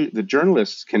 So the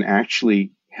journalists can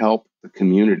actually help the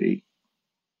community.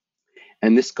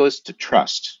 And this goes to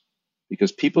trust,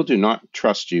 because people do not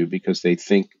trust you because they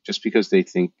think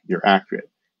you're accurate.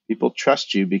 People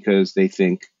trust you because they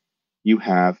think you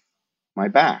have my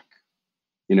back.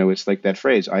 It's like that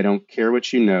phrase, I don't care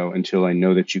what you know until I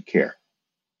know that you care.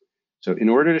 So in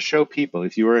order to show people,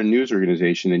 if you are a news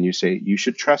organization and you say, you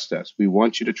should trust us, we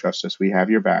want you to trust us, we have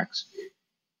your backs,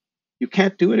 you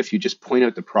can't do it if you just point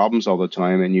out the problems all the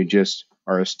time and you just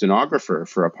are a stenographer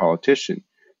for a politician.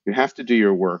 You have to do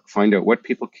your work, find out what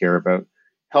people care about,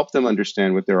 help them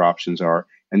understand what their options are,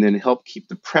 and then help keep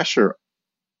the pressure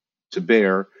to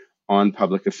bear on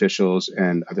public officials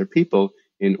and other people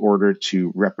in order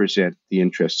to represent the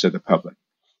interests of the public.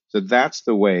 So that's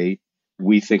the way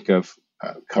we think of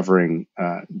covering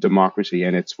democracy.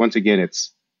 And it's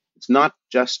not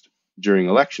just during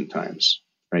election times,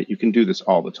 right? You can do this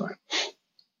all the time.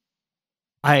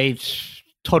 I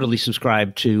totally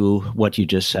subscribe to what you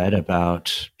just said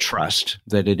about trust,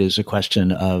 that it is a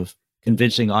question of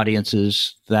convincing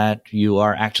audiences that you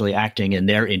are actually acting in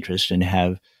their interest and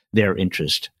have their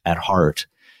interest at heart.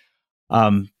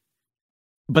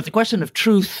 But the question of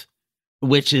truth,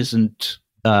 which isn't,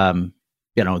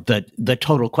 the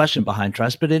total question behind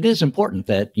trust, but it is important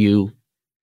that you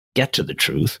get to the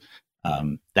truth.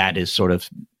 That is sort of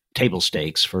table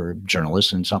stakes for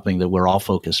journalists and something that we're all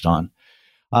focused on.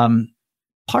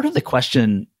 Part of the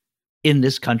question in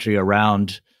this country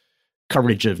around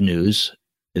coverage of news,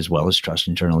 as well as trust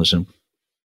in journalism,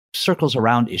 circles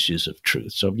around issues of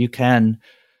truth. So you can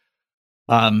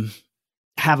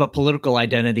have a political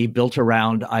identity built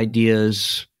around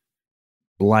ideas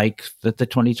like that the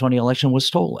 2020 election was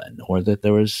stolen, or that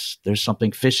there's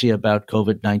something fishy about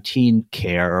COVID-19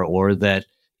 care, or that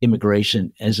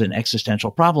immigration is an existential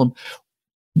problem,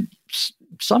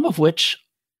 some of which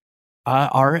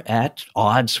are at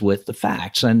odds with the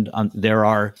facts. And there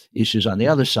are issues on the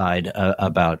other side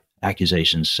about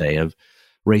accusations, say, of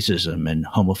racism and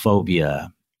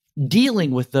homophobia.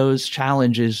 Dealing with those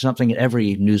challenges, something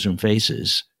every newsroom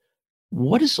faces.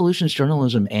 What does solutions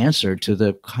journalism answer to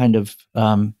the kind of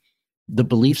the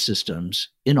belief systems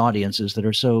in audiences that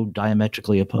are so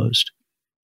diametrically opposed?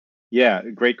 Yeah,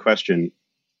 great question.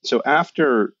 So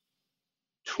after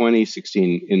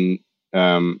 2016,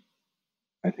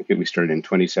 I think we started in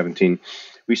 2017,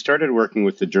 we started working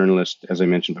with the journalist, as I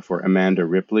mentioned before, Amanda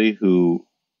Ripley, who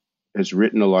has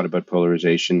written a lot about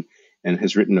polarization and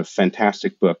has written a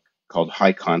fantastic book called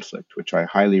High Conflict, which I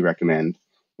highly recommend.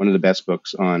 One of the best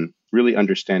books on really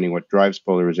understanding what drives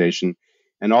polarization,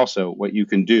 and also what you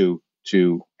can do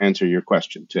to answer your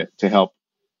question, to help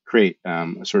create a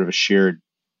sort of a shared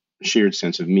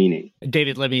sense of meaning.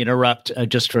 David, let me interrupt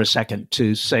just for a second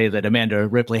to say that Amanda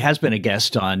Ripley has been a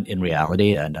guest on In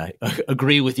Reality, and I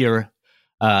agree with your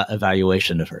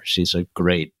evaluation of her. She's a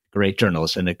great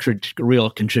journalist and a real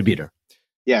contributor.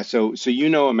 Yeah, so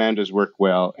Amanda's work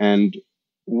well, and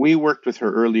we worked with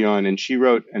her early on, and she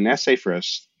wrote an essay for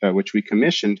us, which we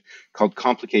commissioned, called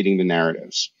Complicating the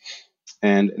Narratives.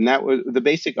 And that was the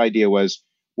basic idea was,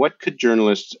 what could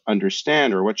journalists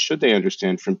understand, or what should they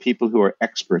understand from people who are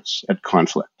experts at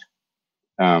conflict,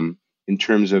 in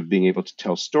terms of being able to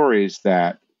tell stories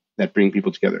that bring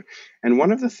people together? And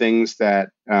one of the things that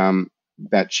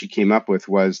she came up with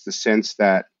was the sense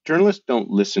that journalists don't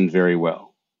listen very well.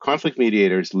 Conflict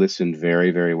mediators listen very,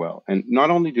 very well. And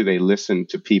not only do they listen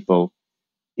to people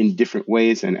in different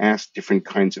ways and ask different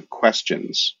kinds of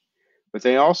questions, but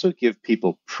they also give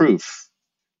people proof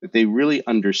that they really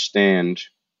understand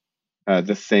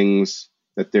the things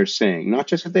that they're saying. Not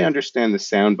just that they understand the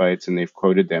sound bites and they've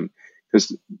quoted them.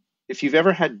 Because if you've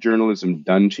ever had journalism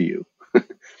done to you,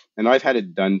 and I've had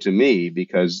it done to me,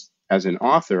 because as an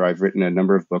author, I've written a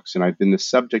number of books and I've been the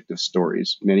subject of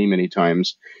stories many, many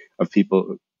times, of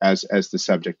people as the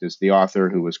subject as the author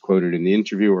who was quoted in the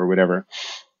interview or whatever.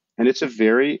 And it's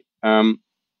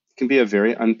can be a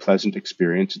very unpleasant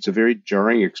experience. It's a very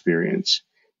jarring experience,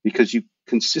 because you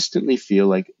consistently feel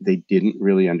like they didn't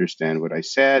really understand what I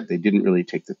said. They didn't really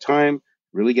take the time,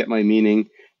 really get my meaning.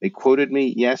 They quoted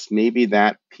me. Yes, maybe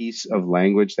that piece of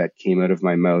language that came out of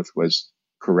my mouth was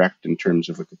correct in terms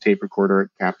of what the tape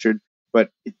recorder captured, but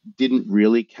it didn't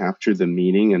really capture the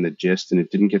meaning and the gist, and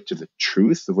it didn't get to the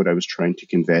truth of what I was trying to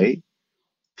convey.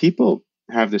 People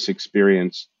have this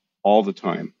experience all the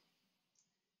time,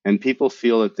 and people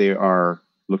feel that they are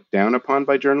looked down upon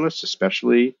by journalists,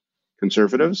 especially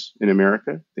conservatives in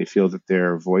America. They feel that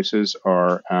their voices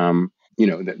are,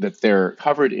 that they're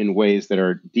covered in ways that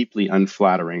are deeply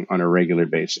unflattering on a regular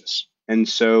basis. And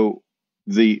so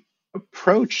the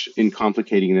approach in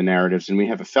complicating the narratives, and we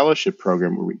have a fellowship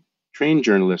program where we train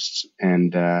journalists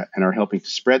and are helping to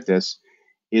spread this,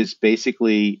 is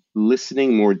basically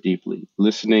listening more deeply,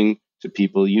 listening to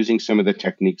people, using some of the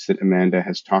techniques that Amanda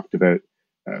has talked about,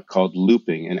 called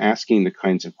looping, and asking the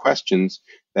kinds of questions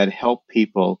that help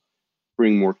people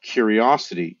bring more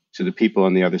curiosity to the people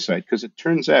on the other side. Because it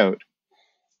turns out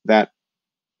that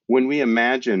when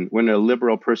a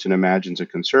liberal person imagines a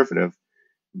conservative,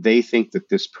 they think that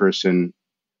this person,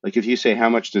 like if you say, how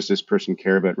much does this person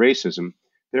care about racism?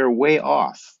 They're way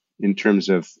off in terms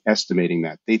of estimating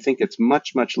that. They think it's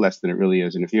much, much less than it really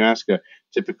is. And if you ask a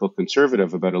typical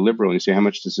conservative about a liberal and you say, how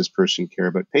much does this person care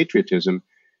about patriotism?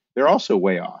 They're also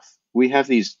way off. We have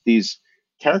these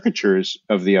caricatures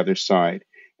of the other side.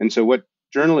 And so what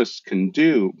journalists can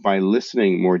do by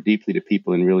listening more deeply to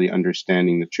people and really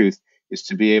understanding the truth is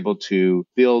to be able to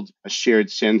build a shared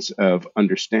sense of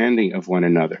understanding of one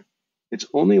another. It's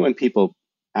only when people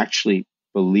actually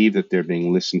believe that they're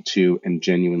being listened to and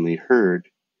genuinely heard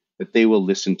that they will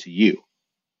listen to you.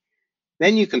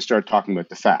 Then you can start talking about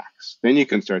the facts. Then you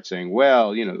can start saying,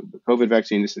 well, the COVID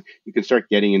vaccine, you can start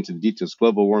getting into the details.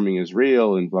 Global warming is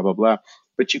real and blah, blah, blah.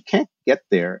 But you can't get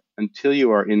there until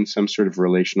you are in some sort of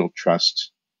relational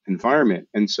trust environment.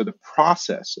 And so the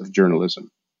process of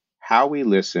journalism, how we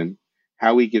listen,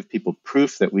 how we give people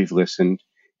proof that we've listened,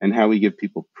 and how we give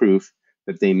people proof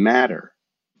that they matter,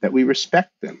 that we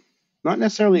respect them. Not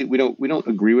necessarily, we don't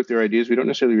agree with their ideas. We don't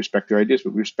necessarily respect their ideas,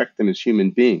 but we respect them as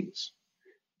human beings.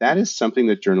 That is something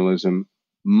that journalism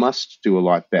must do a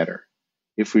lot better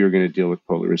if we are going to deal with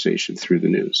polarization through the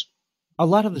news. A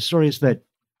lot of the stories that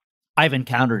I've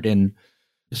encountered in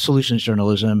solutions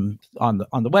journalism on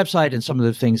the website and some of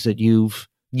the things that you've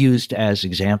used as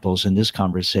examples in this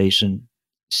conversation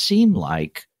seem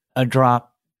like a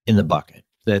drop in the bucket,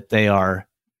 that they are,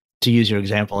 to use your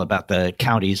example about the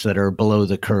counties that are below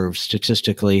the curve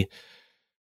statistically,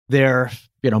 they're,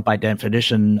 by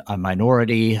definition, a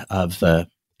minority of the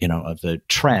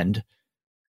trend.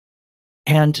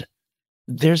 And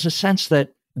there's a sense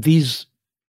that these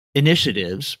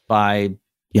initiatives by,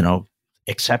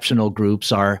 exceptional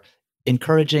groups are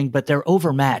encouraging, but they're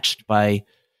overmatched by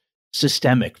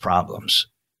systemic problems.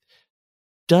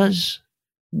 Does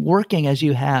working as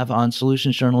you have on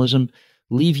solutions journalism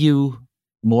leave you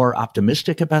more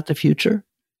optimistic about the future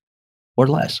or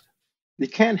less? You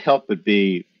can't help but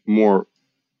be more,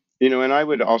 and I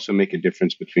would also make a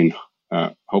difference between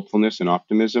hopefulness and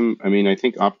optimism. I mean, I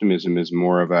think optimism is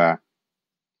more of a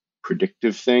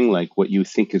predictive thing, like what you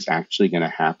think is actually going to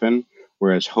happen,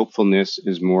 whereas hopefulness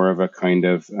is more of a kind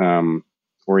of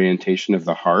orientation of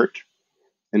the heart.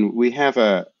 And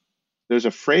there's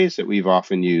a phrase that we've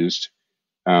often used.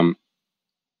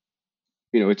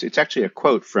 It's actually a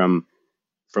quote from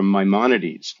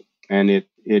Maimonides, and it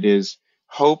is,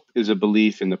 hope is a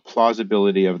belief in the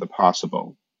plausibility of the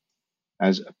possible,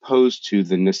 as opposed to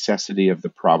the necessity of the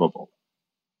probable.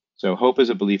 So hope is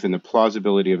a belief in the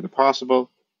plausibility of the possible,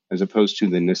 as opposed to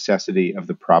the necessity of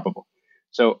the probable.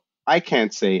 So I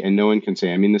can't say, and no one can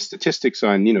say, I mean, the statistics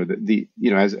on,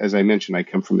 as I mentioned, I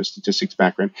come from a statistics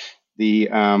background. The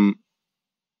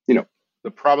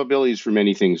probabilities for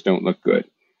many things don't look good,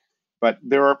 but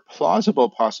there are plausible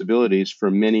possibilities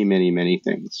for many, many, many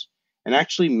things, and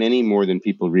actually many more than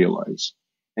people realize.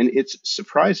 And it's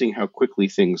surprising how quickly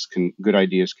good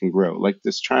ideas can grow. Like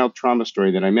this child trauma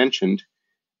story that I mentioned,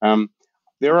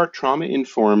 there are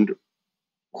trauma-informed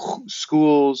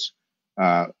schools,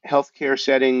 healthcare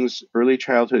settings, early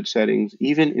childhood settings,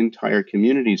 even entire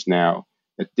communities now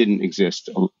that didn't exist,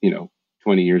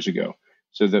 20 years ago.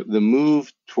 So the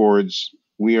move towards,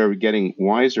 we are getting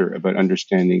wiser about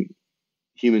understanding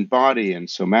human body and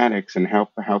somatics and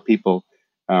how people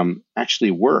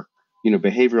actually work.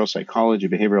 Behavioral psychology,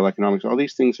 behavioral economics, all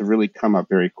these things have really come up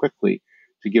very quickly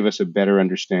to give us a better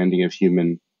understanding of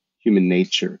human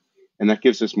nature. And that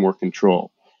gives us more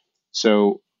control.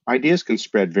 So ideas can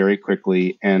spread very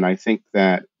quickly. And I think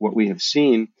that what we have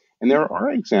seen, and there are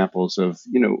examples of,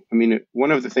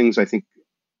 one of the things I think,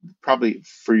 probably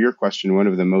for your question, one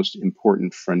of the most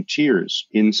important frontiers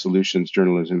in solutions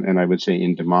journalism, and I would say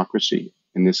in democracy,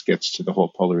 and this gets to the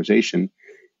whole polarization,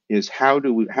 is how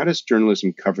does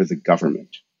journalism cover the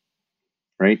government,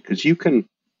 right? Because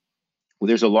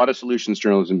there's a lot of solutions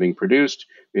journalism being produced.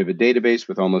 We have a database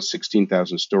with almost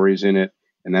 16,000 stories in it,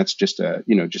 and that's just a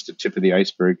tip of the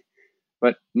iceberg.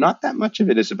 But not that much of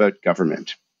it is about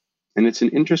government. And it's an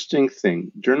interesting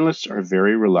thing. Journalists are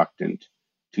very reluctant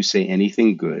to say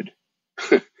anything good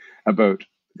about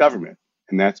government.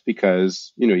 And that's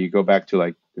because, you go back to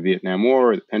like the Vietnam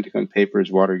War, the Pentagon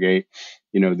Papers, Watergate,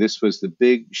 this was the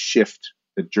big shift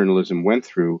that journalism went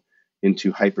through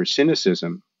into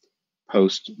hyper-cynicism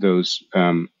post those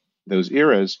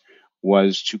eras,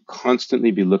 was to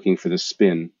constantly be looking for the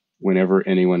spin whenever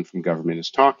anyone from government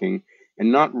is talking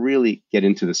and not really get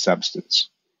into the substance.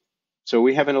 So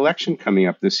we have an election coming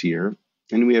up this year,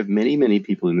 and we have many, many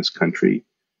people in this country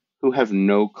who have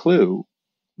no clue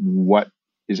what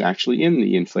is actually in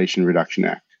the Inflation Reduction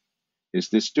Act. Is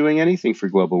this doing anything for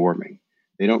global warming?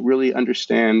 They don't really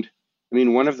understand. I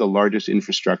mean, one of the largest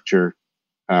infrastructure,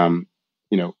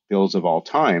 bills of all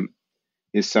time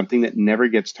is something that never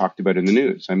gets talked about in the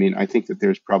news. I mean, I think that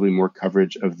there's probably more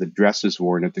coverage of the dresses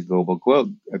worn at the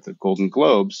Golden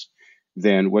Globes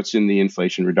than what's in the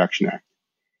Inflation Reduction Act.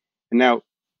 And now,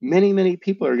 many, many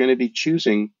people are going to be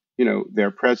choosing,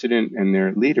 their president and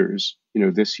their leaders,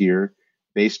 this year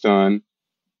based on,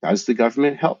 does the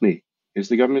government help me? Is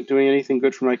the government doing anything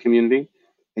good for my community?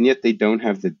 And yet they don't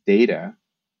have the data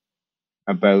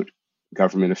about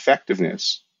government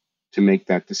effectiveness to make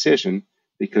that decision,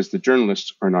 because the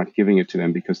journalists are not giving it to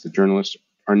them, because the journalists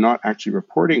are not actually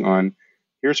reporting on,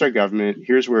 here's our government,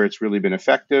 here's where it's really been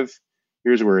effective,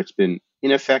 here's where it's been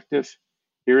ineffective,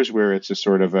 here's where it's a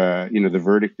sort of the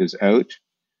verdict is out.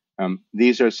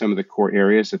 These are some of the core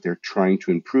areas that they're trying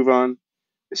to improve on.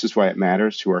 This is why it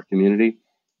matters to our community.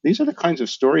 These are the kinds of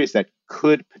stories that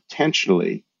could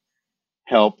potentially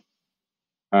help,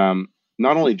 not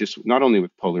only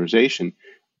with polarization,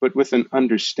 but with an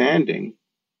understanding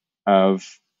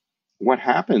of what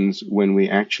happens when we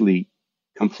actually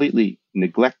completely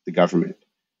neglect the government.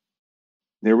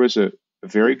 There was a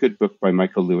very good book by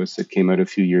Michael Lewis that came out a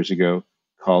few years ago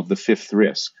called The Fifth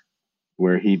Risk,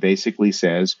 where he basically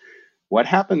says, what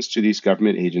happens to these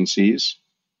government agencies?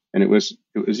 And it was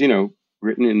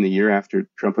written in the year after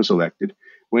Trump was elected,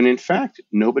 when in fact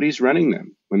nobody's running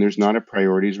them, when there's not a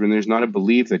priorities, when there's not a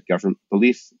belief that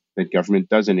government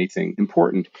does anything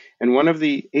important. And one of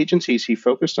the agencies he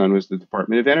focused on was the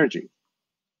Department of Energy,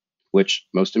 which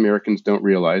most Americans don't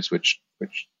realize, which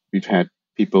we've had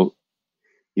people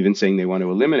even saying they want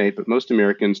to eliminate, but most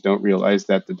Americans don't realize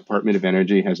that the Department of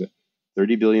Energy has a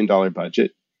 $30 billion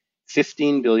budget.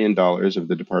 $15 billion of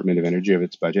the Department of Energy, of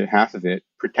its budget, half of it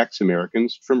protects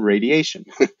Americans from radiation.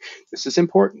 This is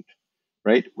important,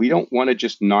 right? We don't want to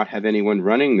just not have anyone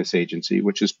running this agency,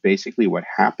 which is basically what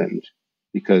happened,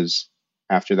 because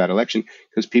after that election,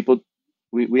 because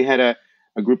we had a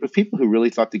group of people who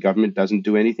really thought the government doesn't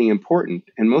do anything important.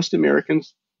 And most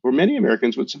Americans, or many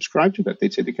Americans, would subscribe to that.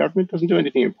 They'd say the government doesn't do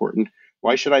anything important.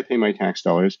 Why should I pay my tax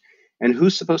dollars? And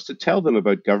who's supposed to tell them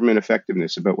about government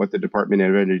effectiveness, about what the Department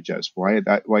of Energy does, why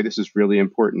this is really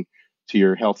important to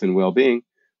your health and well-being?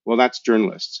 Well, that's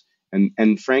journalists.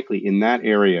 And frankly, in that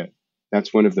area,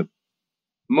 that's one of the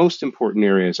most important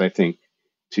areas, I think,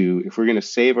 if we're going to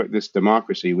save this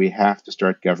democracy, we have to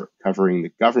start covering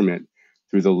the government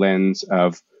through the lens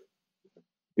of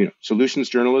solutions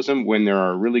journalism when there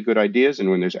are really good ideas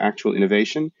and when there's actual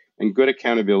innovation, and good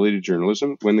accountability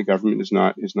journalism when the government is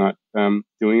not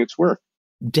doing its work.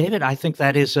 David, I think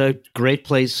that is a great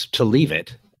place to leave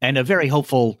it, and a very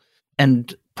hopeful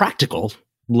and practical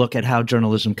look at how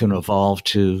journalism can evolve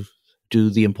to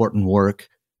do the important work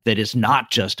that is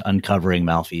not just uncovering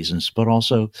malfeasance, but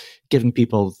also giving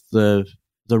people the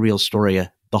real story,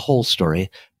 the whole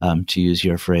story, to use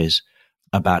your phrase,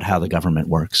 about how the government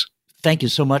works. Thank you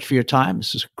so much for your time.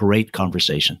 This is a great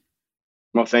conversation.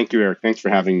 Well, thank you, Eric. Thanks for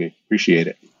having me. Appreciate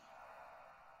it.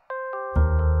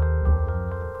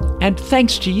 And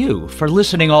thanks to you for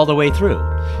listening all the way through.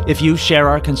 If you share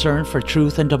our concern for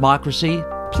truth and democracy,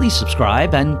 please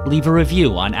subscribe and leave a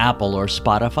review on Apple or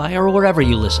Spotify or wherever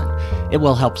you listen. It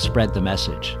will help spread the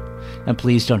message. And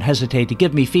please don't hesitate to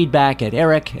give me feedback at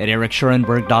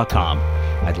eric@ericschurenberg.com.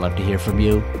 I'd love to hear from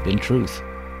you in truth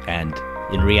and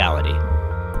in reality.